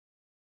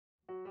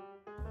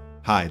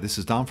Hi, this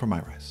is Dom from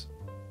iRise.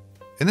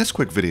 In this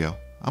quick video,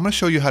 I'm going to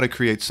show you how to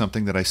create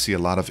something that I see a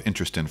lot of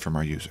interest in from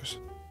our users.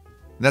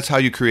 And that's how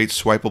you create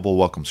swipeable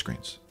welcome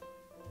screens,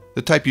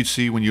 the type you'd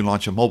see when you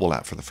launch a mobile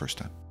app for the first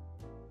time.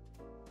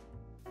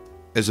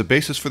 As a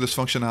basis for this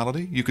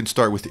functionality, you can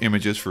start with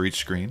images for each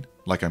screen,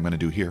 like I'm going to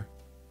do here.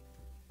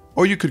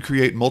 Or you could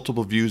create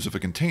multiple views of a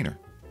container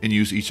and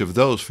use each of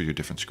those for your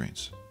different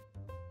screens.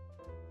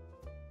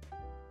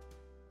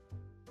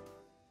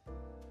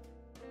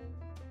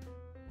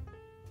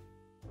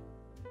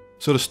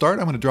 So to start,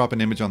 I'm going to drop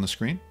an image on the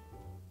screen.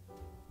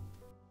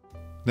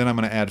 Then I'm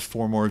going to add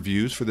 4 more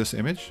views for this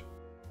image.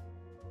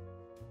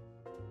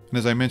 And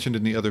as I mentioned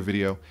in the other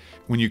video,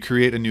 when you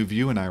create a new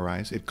view in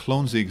iRise, it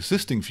clones the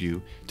existing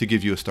view to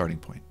give you a starting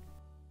point.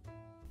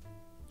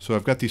 So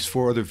I've got these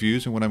 4 other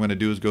views, and what I'm going to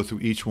do is go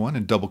through each one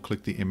and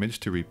double-click the image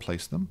to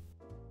replace them.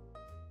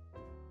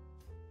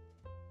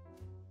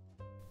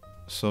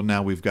 So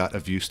now we've got a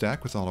view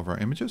stack with all of our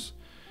images.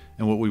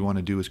 And what we want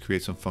to do is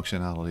create some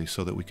functionality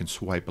so that we can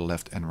swipe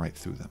left and right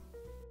through them.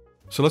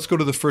 So let's go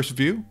to the first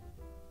view.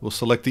 We'll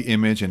select the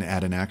image and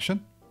add an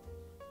action.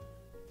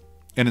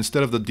 And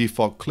instead of the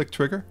default click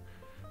trigger,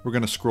 we're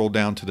going to scroll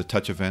down to the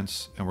touch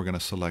events and we're going to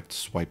select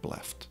swipe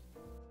left.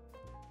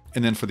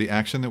 And then for the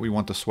action that we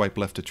want the swipe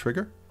left to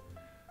trigger,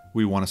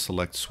 we want to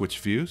select switch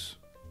views.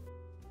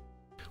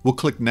 We'll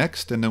click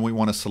next, and then we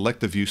want to select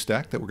the view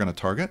stack that we're going to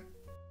target.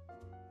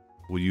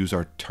 We'll use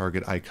our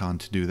target icon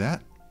to do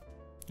that.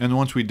 And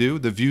once we do,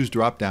 the views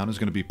dropdown is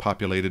going to be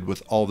populated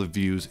with all the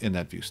views in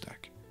that view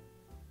stack.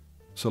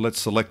 So let's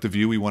select the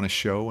view we want to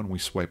show and we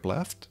swipe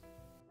left.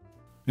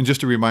 And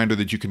just a reminder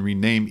that you can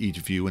rename each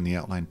view in the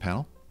outline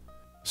panel.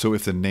 So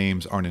if the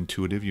names aren't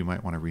intuitive, you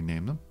might want to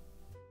rename them.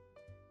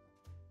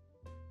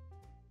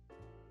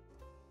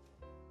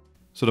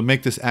 So to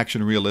make this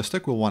action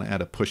realistic, we'll want to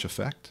add a push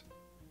effect.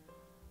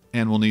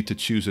 And we'll need to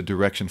choose a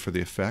direction for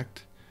the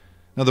effect.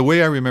 Now the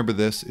way I remember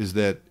this is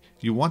that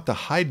you want the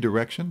hide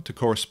direction to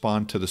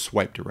correspond to the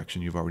swipe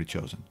direction you've already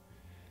chosen.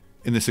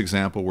 In this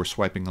example, we're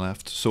swiping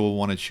left, so we'll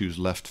want to choose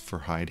left for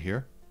hide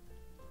here.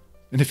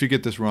 And if you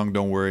get this wrong,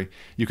 don't worry.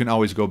 You can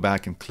always go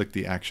back and click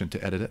the action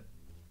to edit it.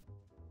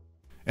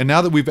 And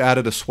now that we've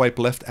added a swipe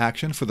left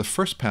action for the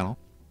first panel,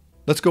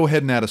 let's go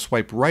ahead and add a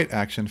swipe right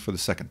action for the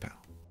second panel.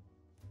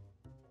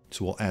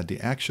 So we'll add the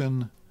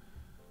action,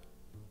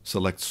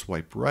 select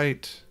swipe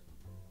right,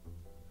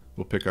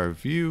 we'll pick our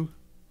view,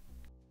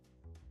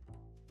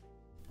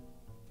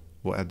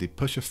 we'll add the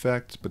push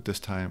effect, but this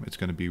time it's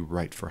going to be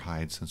right for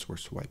hide since we're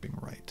swiping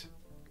right.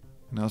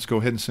 Now let's go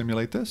ahead and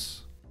simulate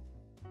this.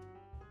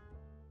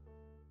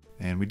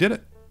 And we did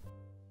it.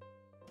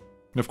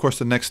 And of course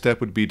the next step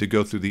would be to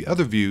go through the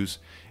other views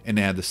and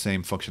add the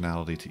same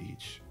functionality to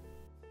each.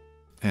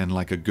 And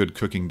like a good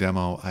cooking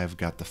demo, I've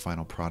got the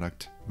final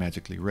product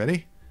magically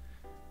ready.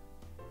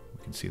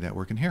 We can see that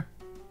working here.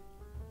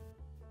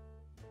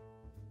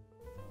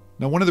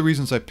 Now, one of the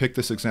reasons I picked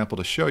this example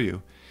to show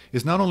you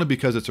is not only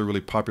because it's a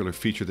really popular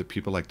feature that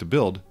people like to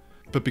build,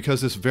 but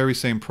because this very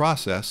same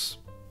process,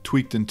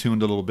 tweaked and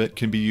tuned a little bit,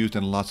 can be used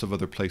in lots of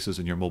other places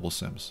in your mobile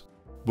sims.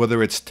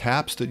 Whether it's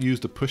taps that use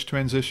the push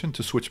transition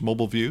to switch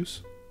mobile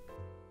views,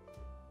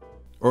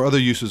 or other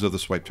uses of the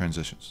swipe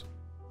transitions.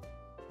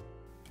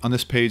 On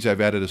this page, I've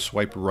added a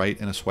swipe right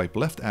and a swipe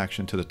left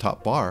action to the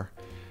top bar,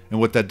 and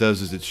what that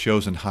does is it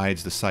shows and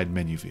hides the side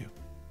menu view.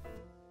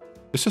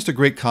 It's just a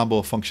great combo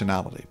of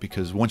functionality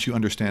because once you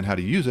understand how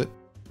to use it,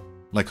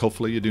 like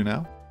hopefully you do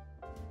now,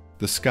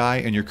 the sky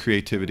and your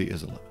creativity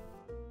is the limit.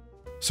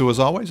 So as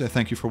always, I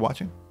thank you for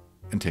watching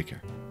and take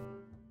care.